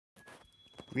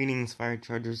Greetings, Fire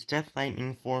Chargers. Death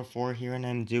Lightning 44 here, and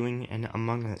I'm doing an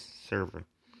Among Us server.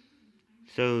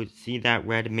 So, see that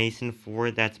red Mason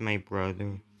 4? That's my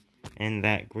brother. And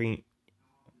that green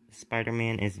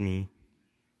Spider-Man is me.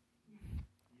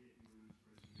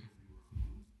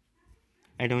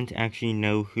 I don't actually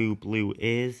know who blue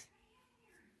is.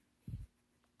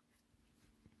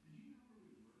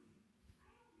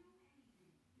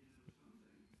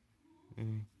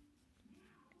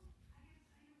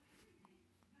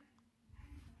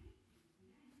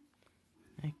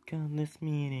 I call this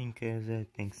meeting cause I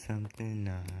think something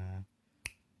up.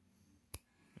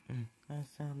 I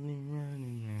saw me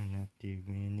running and not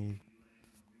doing it.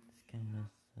 It's kinda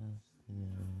sus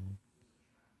though.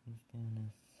 It's kinda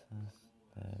sus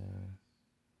though.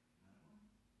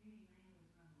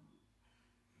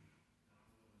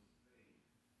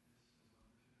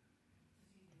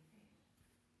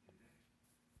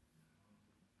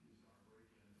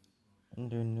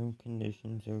 Under no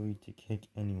conditions are we to kick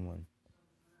anyone.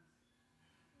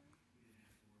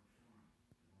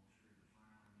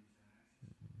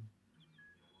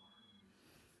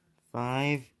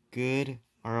 Five, good.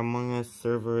 Our Among Us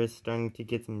server is starting to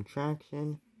get some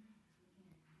traction.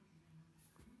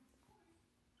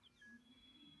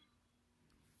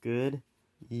 Good.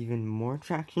 Even more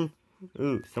traction.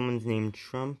 Ooh, someone's named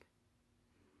Trump.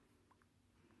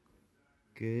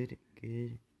 Good,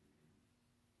 good.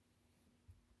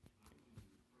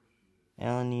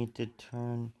 I'll need to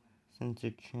turn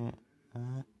censor chat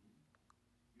on.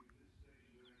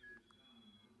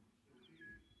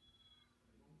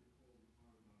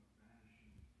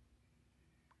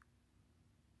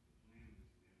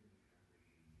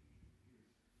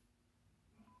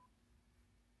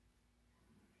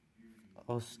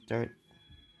 I'll start.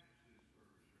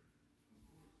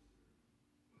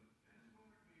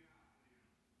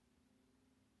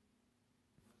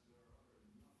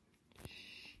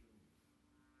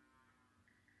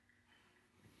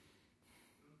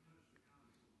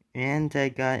 And I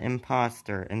got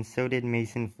imposter, and so did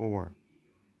Mason 4.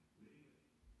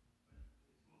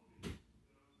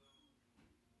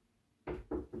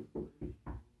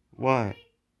 What?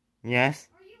 Yes?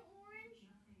 Are you orange?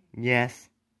 Yes.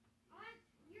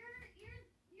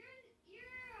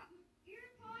 You're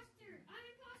imposter. I'm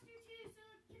imposter too, so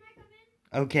can I come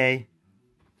in? Okay.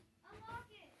 Unlock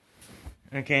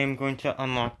it. Okay, I'm going to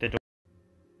unlock the door.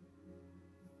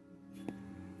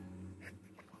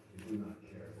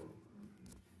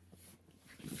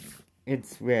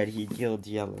 It's red, he killed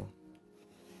yellow.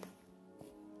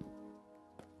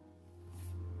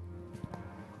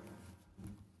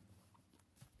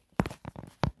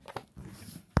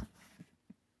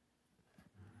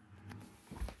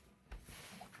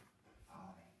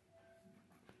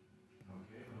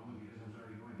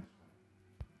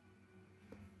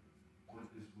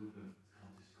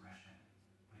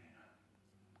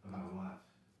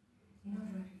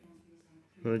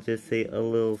 We'll just say a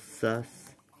little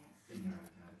sus.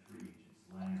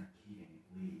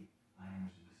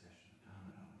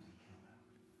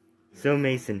 So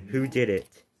Mason, who did it?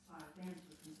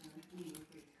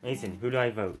 Mason, who do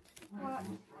I vote? What?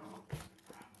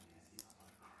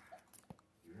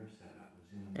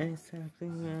 And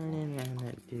something running I'm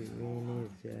not doing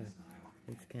is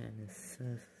it's kinda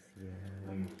sus,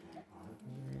 yeah.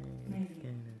 It's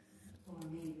kinda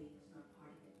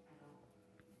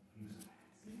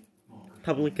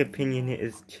Public opinion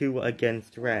is 2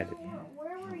 against red.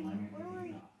 Where were you?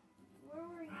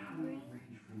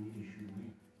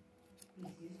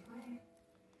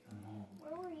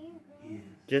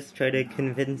 Just try to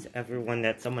convince everyone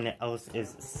that someone else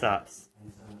is sus.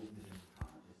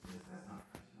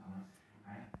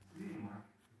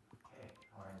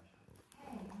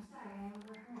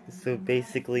 So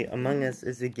basically, Among Us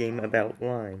is a game about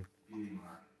lying.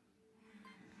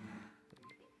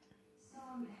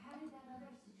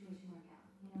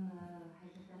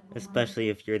 Especially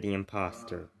if you're the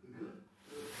imposter.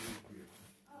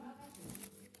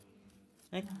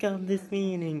 I called this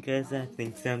meeting cause I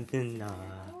think something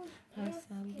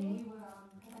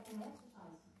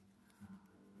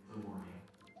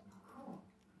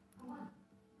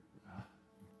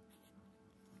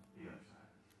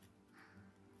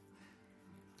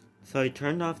So I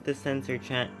turned off the censor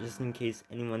chat just in case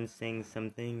anyone's saying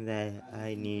something that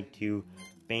I need to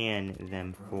ban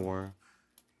them for.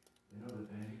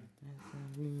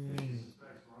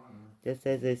 Just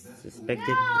as I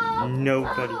suspected,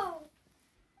 nobody.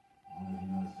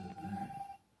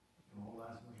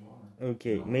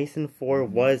 Okay, Mason 4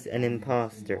 was an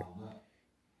imposter.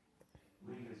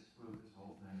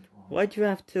 Why'd you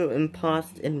have to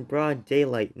impost in broad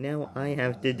daylight? Now I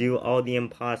have to do all the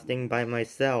imposting by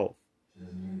myself.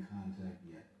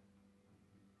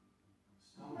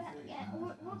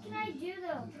 What can I do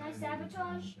though? Can I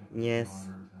sabotage? Yes.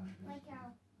 Like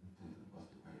how?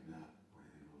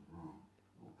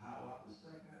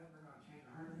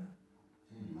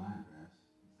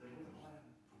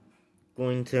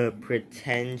 Going to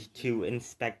pretend to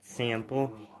inspect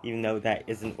sample, even though that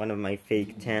isn't one of my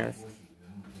fake tasks.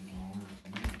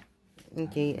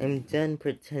 Okay, I'm done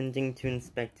pretending to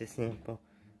inspect a sample.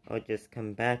 I'll just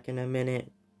come back in a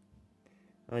minute.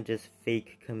 I'll just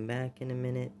fake come back in a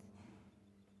minute.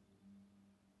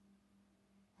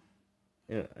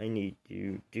 I need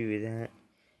to do that.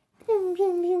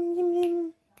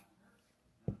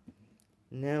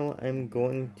 Now I'm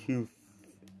going to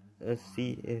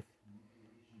see if...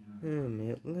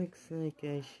 it looks like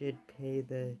I should pay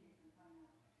the...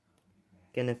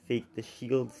 Gonna fake the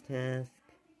shields task.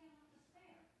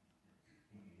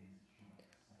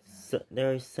 So,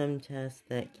 there are some tasks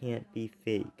that can't be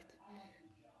faked.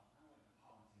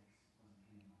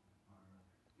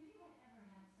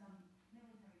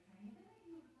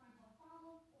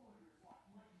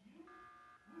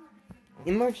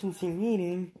 Emergency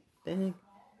meeting? The heck?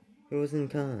 It was in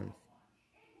comms.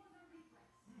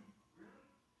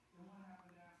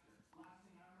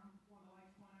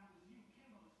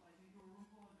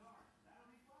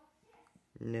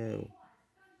 No.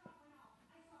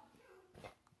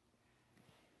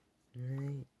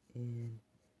 Right, and...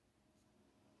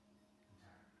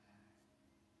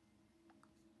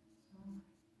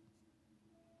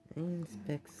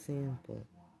 inspect sample.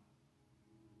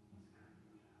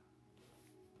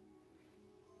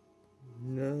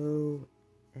 No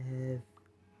evidence.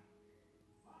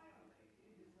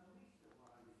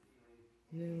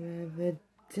 No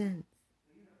evidence.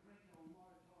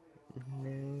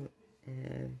 No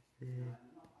evidence.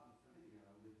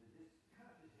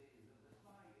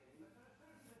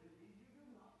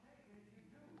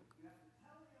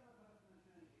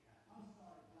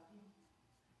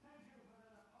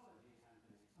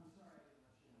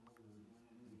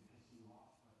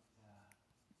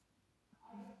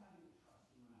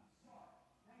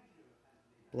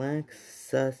 Black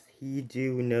sus, he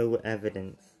do no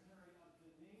evidence.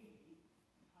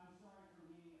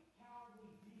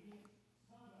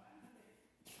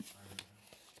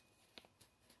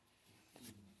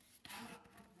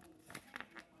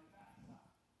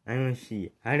 I'm a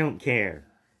she. I don't care.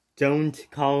 Don't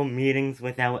call meetings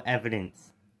without evidence.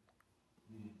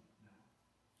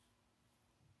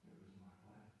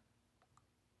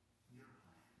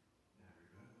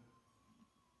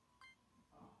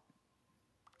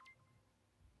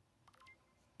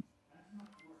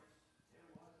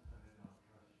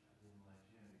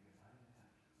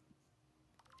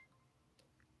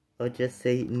 I'll just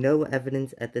say no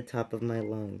evidence at the top of my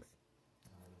lungs.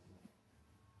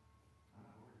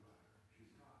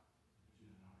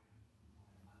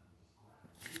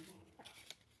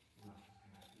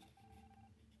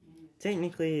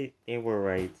 Technically, they were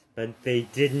right, but they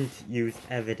didn't use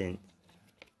evidence.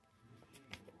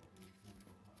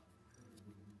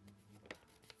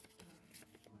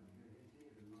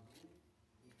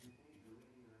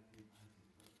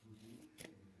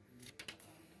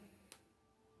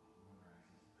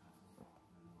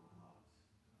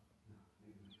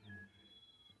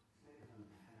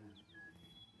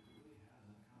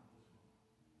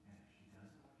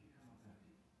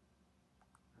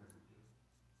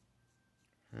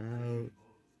 How?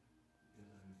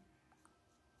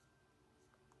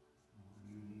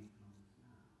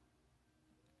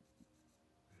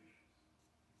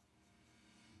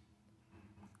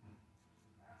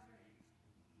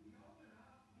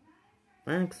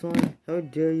 Black Swan, how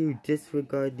dare you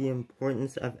disregard the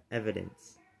importance of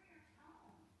evidence?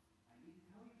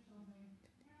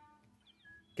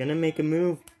 Gonna make a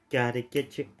move, gotta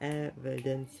get your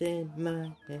evidence in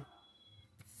my head.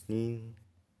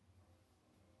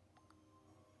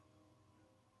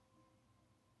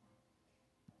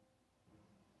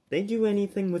 They do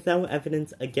anything without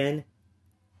evidence again?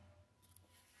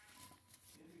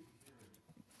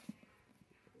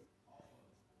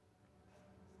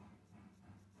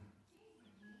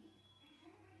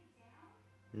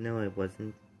 No, it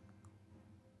wasn't.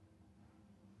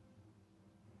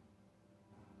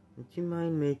 Would you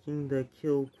mind making the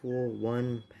kill pool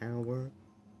 1 power?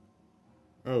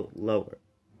 Oh, lower.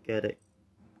 Get it.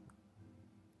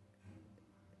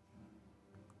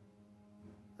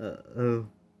 Uh-oh.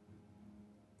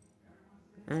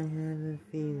 I have a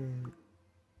feeling.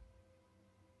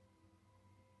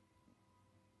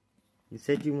 You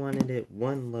said you wanted it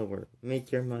one lower.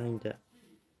 Make your mind up.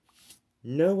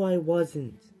 No, I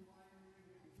wasn't.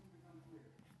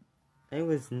 I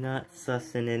was not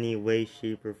sus in any way,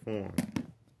 shape, or form.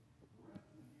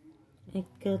 I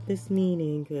got this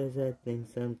meeting cause I think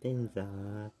something's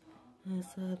up. I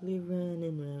sadly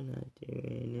running around not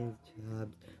doing his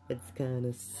job. It's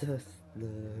kinda sus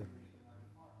though.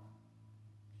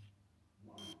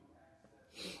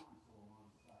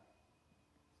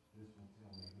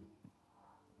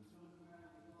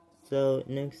 So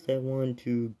next I want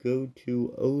to go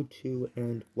to O2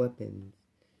 and weapons.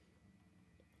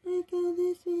 I got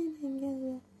this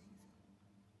feeling.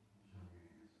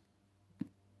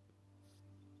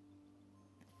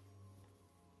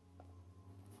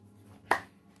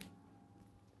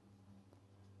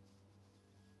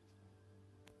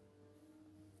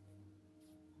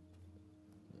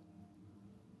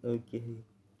 Okay.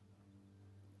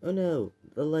 Oh no,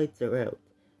 the lights are out.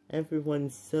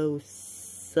 Everyone's so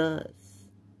sus.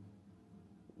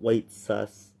 White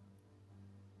sus.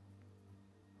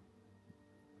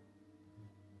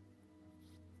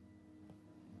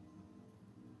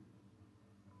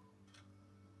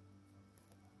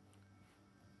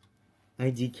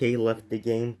 IDK left the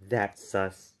game. That's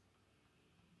sus.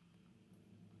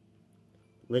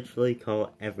 Literally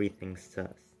call everything sus.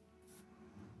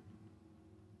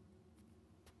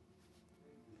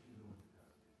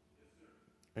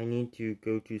 I need to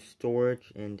go to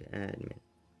storage and admin.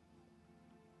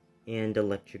 And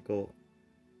electrical.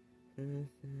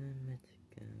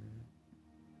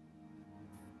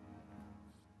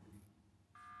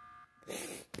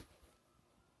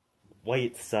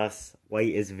 White sus.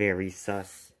 White is very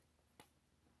sus.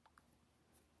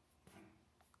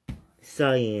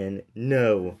 Cyan,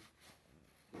 no.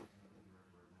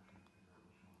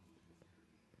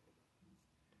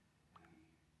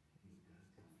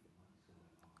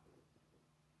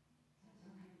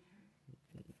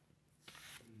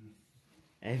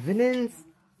 Evidence?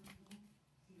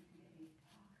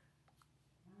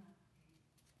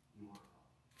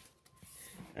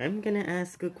 I'm gonna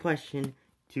ask a question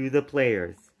to the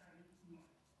players.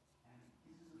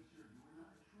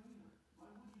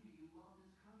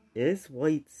 Is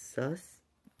White sus?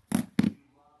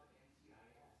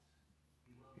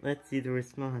 Let's see the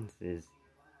responses.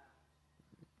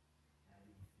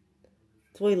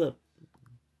 Toilet.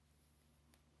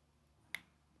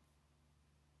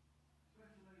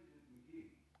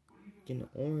 In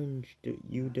orange, do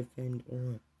you defend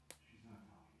orange?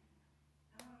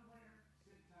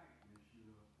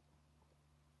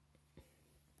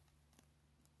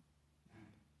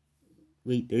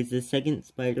 Wait, there's a second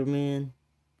Spider-Man?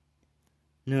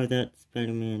 No, that's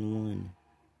Spider-Man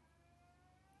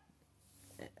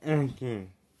 1. Okay.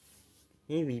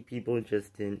 Maybe people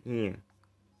just didn't hear.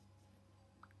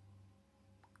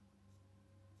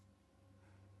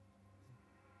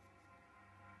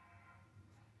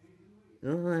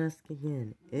 I'll ask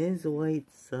again. Is White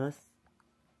sus?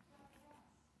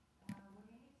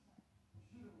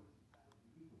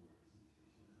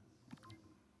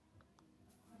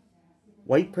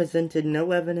 White presented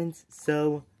no evidence,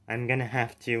 so I'm gonna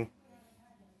have to.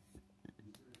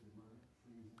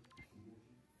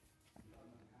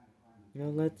 Now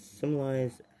let's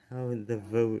summarize how the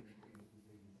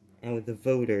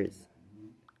voters.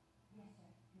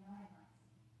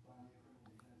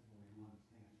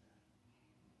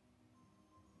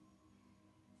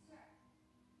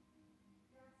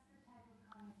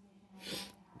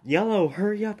 Yellow,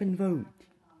 hurry up and vote.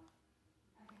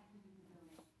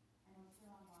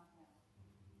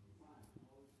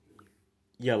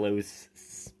 Yellow's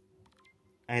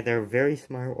either very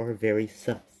smart or very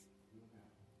sus.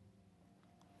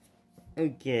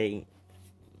 Okay.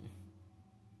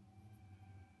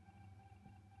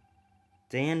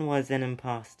 Dan was an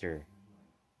imposter.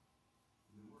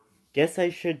 Guess I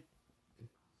should...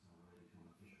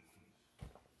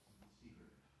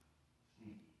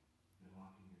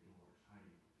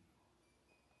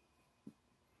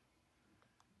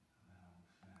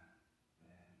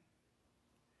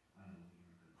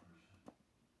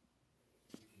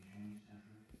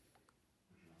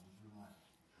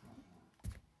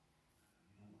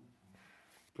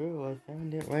 Bro, I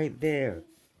found it right there.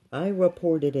 I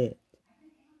reported it.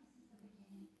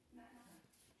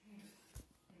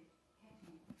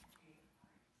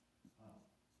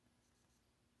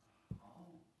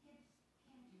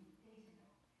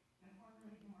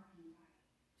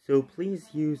 So please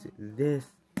use this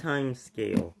time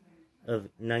scale of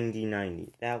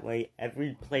 90-90. That way,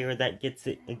 every player that gets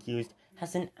accused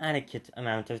has an adequate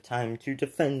amount of time to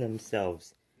defend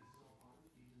themselves.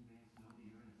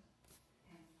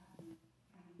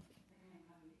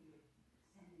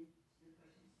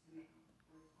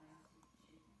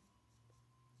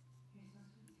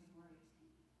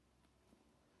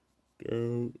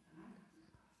 go.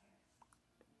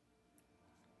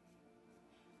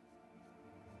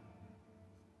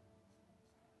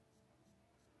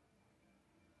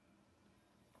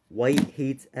 White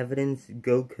hates evidence,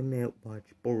 go commit,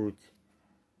 watch Boruto.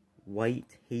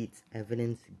 White hates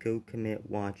evidence, go commit,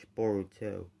 watch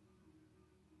Boruto.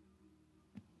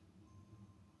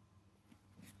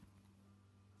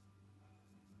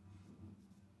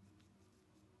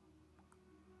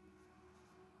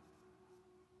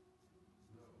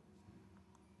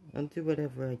 I'll do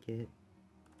whatever I get.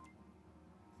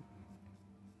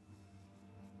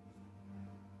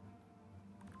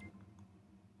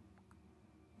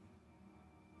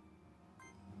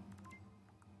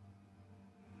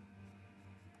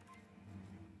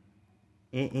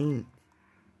 It ain't.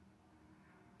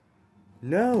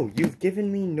 No, you've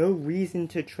given me no reason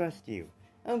to trust you.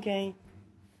 Okay.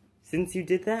 Since you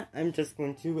did that, I'm just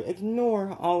going to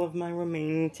ignore all of my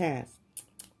remaining tasks.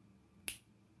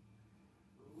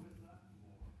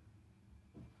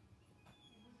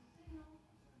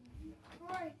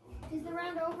 Roy, is the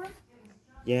round over?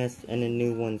 Yes, and a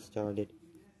new one started.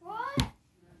 What? You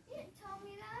didn't tell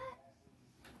me that.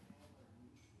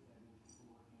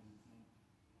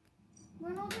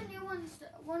 When will the new one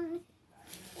start? When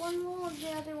will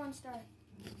the other one start?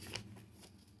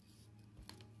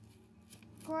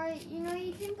 Roy, you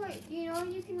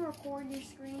can record your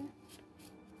screen.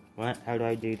 What? How do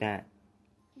I do that?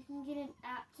 You can get an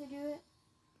app to do it.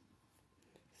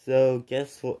 So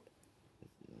guess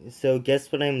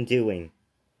what I'm doing?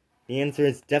 The answer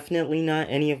is definitely not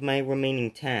any of my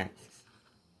remaining tasks.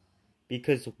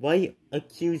 Because White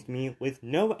accused me with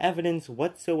no evidence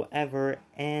whatsoever,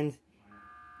 and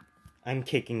I'm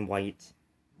kicking White.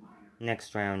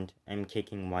 Next round, I'm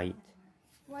kicking White.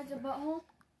 White's a butthole?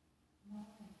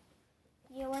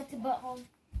 Yeah, White's a butthole.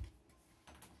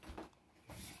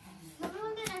 Tell me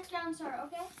when the next round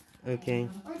starts, okay? Okay.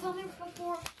 Or tell me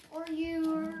before, or you're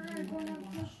gonna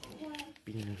push play.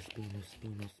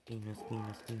 Spinos.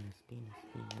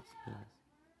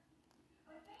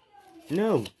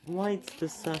 No, White's the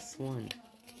sus one.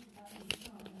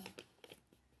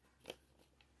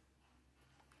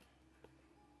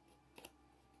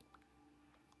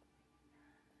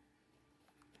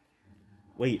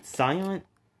 Wait, silent?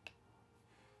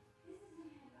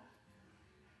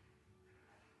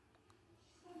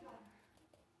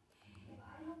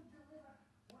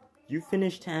 You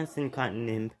finished tasks in Cotton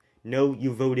Imp. No,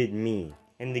 you voted me.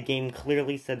 And the game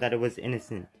clearly said that it was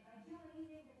innocent.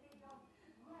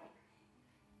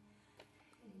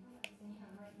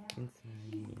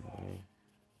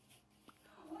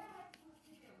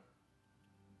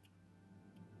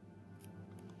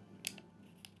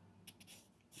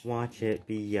 Watch it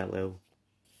be yellow.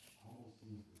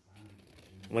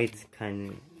 I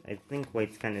think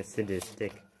White's kind of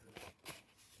sadistic.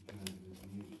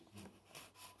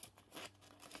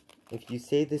 If you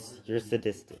say this, you're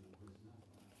sadistic.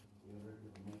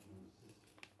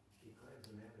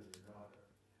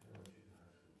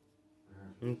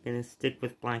 I'm gonna stick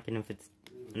with Black, and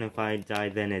if I die,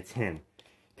 then it's him.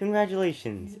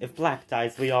 Congratulations! If Black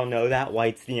dies, we all know that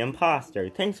White's the imposter.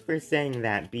 Thanks for saying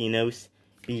that, Beanos.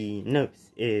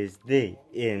 Beanos is the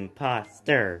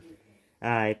imposter.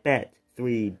 I bet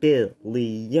 $3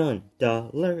 billion.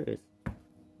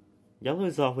 Yellow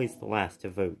is always the last to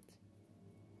vote.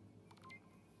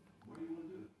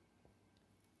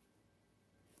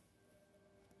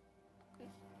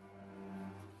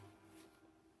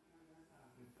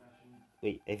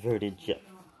 Wait, I voted Jeff.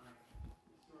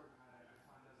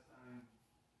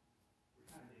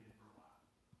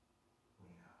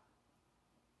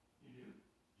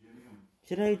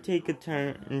 Should I take a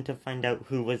turn to find out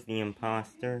who was the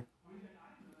imposter?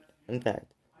 In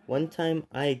fact, one time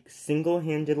I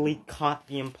single-handedly caught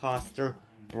the imposter,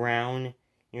 Brown,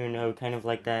 kind of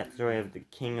like that story of the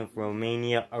King of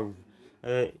Romania,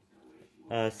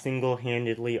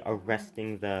 single-handedly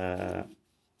arresting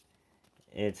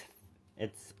its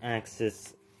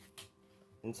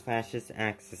fascist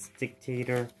Axis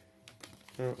dictator.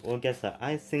 Well, guess what?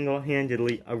 I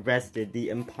single-handedly arrested the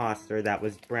imposter that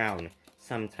was Brown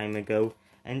some time ago.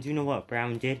 And do you know what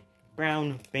Brown did?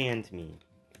 Brown banned me.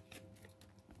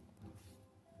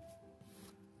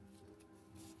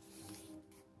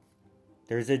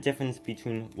 There's a difference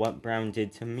between what Brown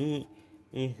did to me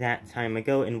that time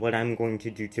ago and what I'm going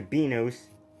to do to Beanos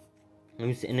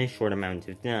in a short amount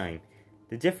of time.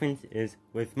 The difference is,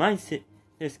 with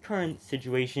this current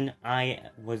situation, I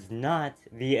was not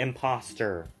the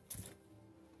imposter.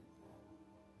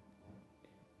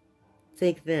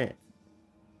 Take that.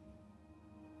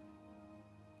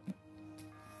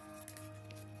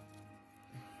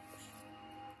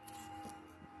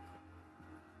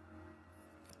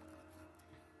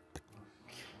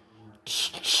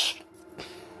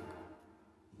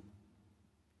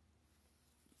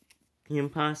 The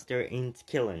imposter ain't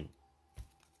killing.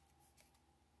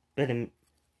 But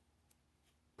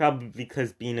probably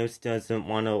because Beanos doesn't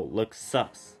want to look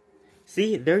sus.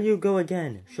 See, there you go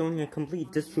again, showing a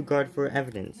complete disregard for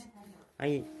evidence.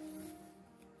 Has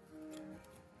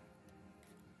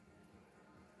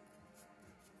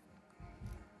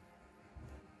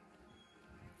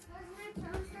my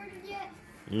turn started yet?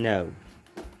 No.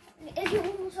 Is it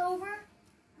almost over?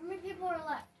 How many people are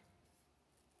left?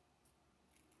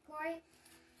 Corey?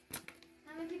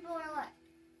 How many people are left?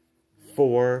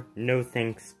 4, no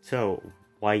thanks to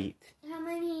White. How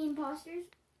many imposters?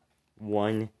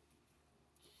 1.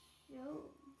 No.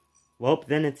 Well,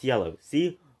 then it's yellow.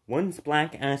 See? Once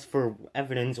Black asks for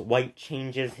evidence, White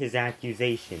changes his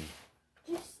accusation.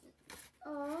 Just,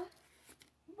 why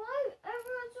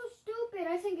everyone's so stupid?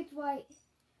 I think it's White.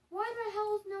 Why the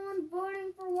hell is no one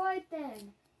voting for White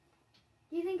then?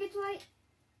 Do you think it's White?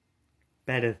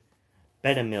 Bet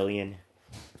a million.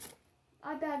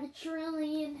 I bet $1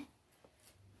 trillion.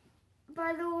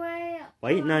 By the way,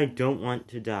 White and I don't want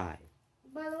to die.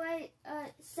 By the way,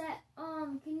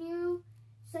 can you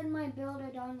send my bill to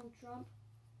Donald Trump?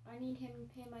 I need him to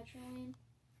pay my $1 trillion.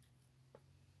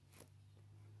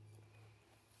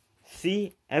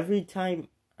 See, every time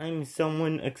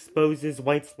someone exposes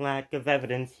White's lack of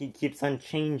evidence, he keeps on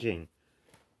changing.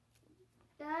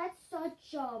 That's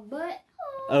such a butt.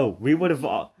 Oh, we would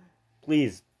have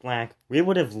please, Black, we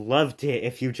would have loved it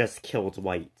if you just killed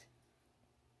White.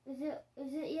 Is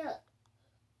it yet?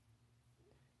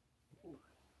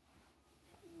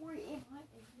 Where am I?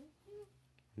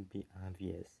 It'd be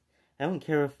obvious. I don't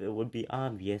care if it would be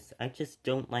obvious, I just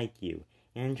don't like you,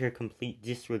 and your complete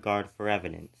disregard for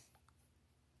evidence.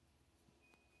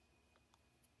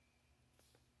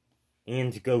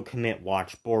 And go commit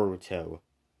watch Boruto.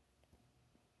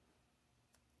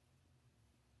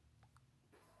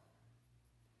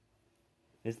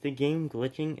 Is the game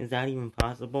glitching? Is that even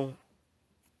possible?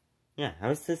 Yeah,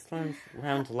 how's this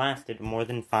round lasted more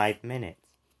than 5 minutes?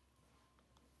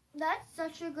 That's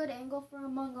such a good angle for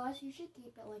Among Us. You should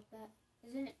keep it like that.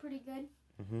 Isn't it pretty good?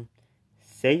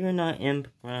 Say you're not imp,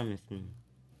 promise me.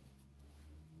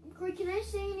 Corey, can I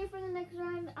stay in here for the next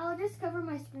round? I'll just cover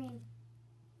my screen.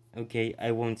 Okay,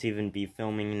 I won't even be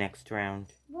filming next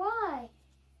round. Why?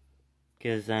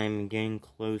 Because I'm getting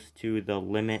close to the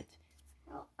limit.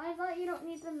 Oh, I thought you don't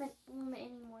need the limit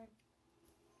anymore.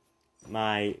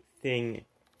 My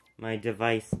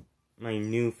device, my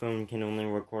new phone can only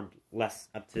record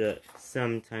up to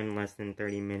sometime less than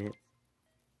 30 minutes.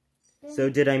 So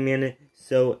did I manage,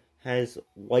 so has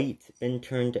White been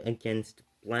turned against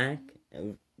Black?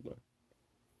 But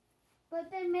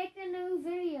then make a new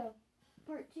video.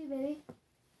 Part 2, baby.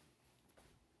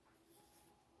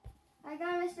 I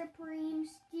got a Supreme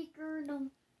sticker.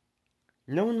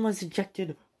 No one was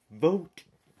ejected. Vote.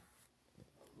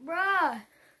 Bruh.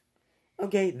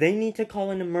 Okay, they need to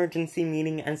call an emergency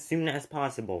meeting as soon as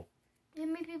possible. How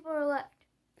many people are left?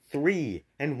 3,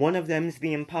 and one of them's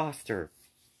the imposter.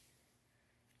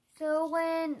 So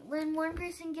when one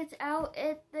person gets out,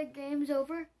 the game's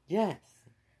over? Yes.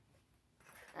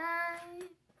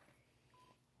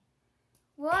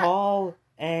 What? Call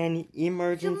an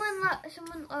emergency.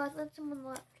 Someone left.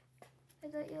 I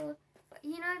thought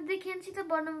you know, they can't see the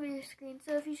bottom of your screen,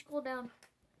 so if you scroll down.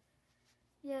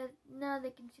 Yeah, now they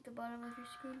can see the bottom of your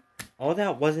screen. All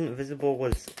that wasn't visible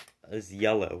was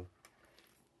yellow.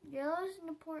 Yellow's an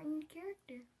important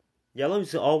character.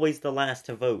 Yellow's always the last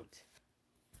to vote.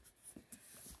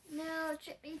 No,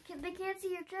 they can't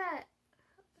see your chat.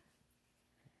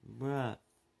 Bruh.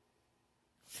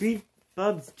 3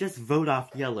 Bubs, just vote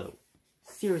off yellow.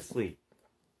 Seriously.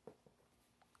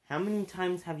 How many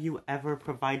times have you ever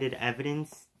provided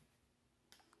evidence?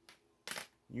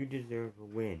 You deserve a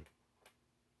win.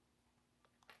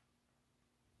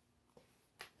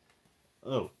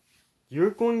 Oh,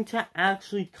 you're going to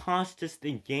actually cost us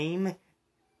the game?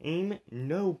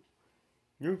 No.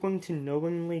 You're going to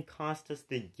knowingly cost us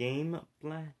the game,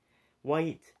 Black,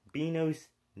 White, Beanos?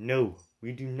 No,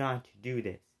 we do not do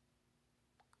this.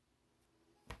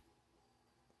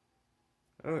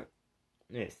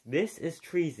 This is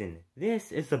treason.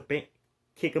 This is a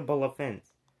kickable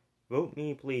offense. Vote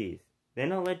me, please.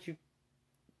 Then I'll let you...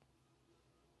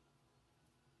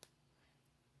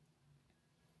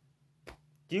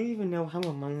 Do you even know how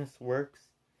Among Us works?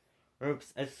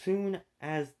 As soon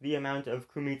as the amount of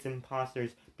crewmates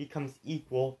imposters becomes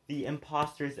equal, the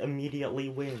imposters immediately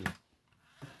win.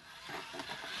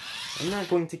 I'm not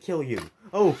going to kill you.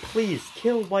 Oh, please,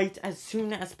 kill White as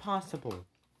soon as possible.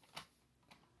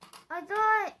 I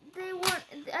thought they weren't.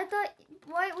 I thought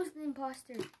White was the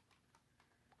imposter.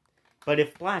 But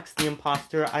if Black's the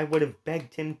imposter, I would have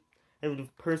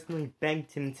personally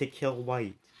begged him to kill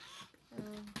White.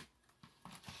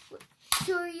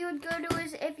 So you would go to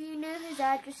his, if you knew his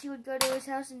address, you would go to his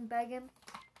house and beg him?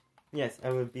 Yes,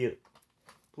 I would be,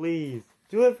 please,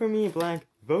 do it for me, Black.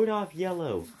 Vote off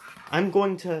Yellow. I'm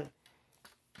going to...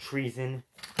 Treason.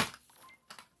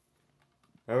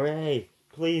 Hooray.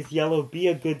 Please, Yellow, be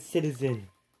a good citizen.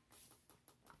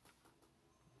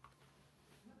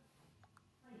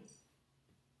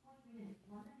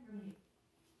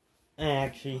 I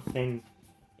actually think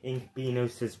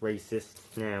Beanos is racist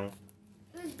now.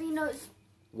 Who's Beanos?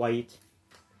 White.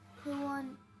 Who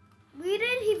won? We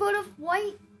did? He voted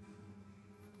White?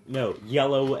 No,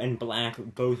 Yellow and Black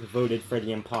both voted for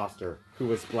the imposter, who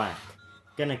was Black.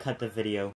 Gonna cut the video.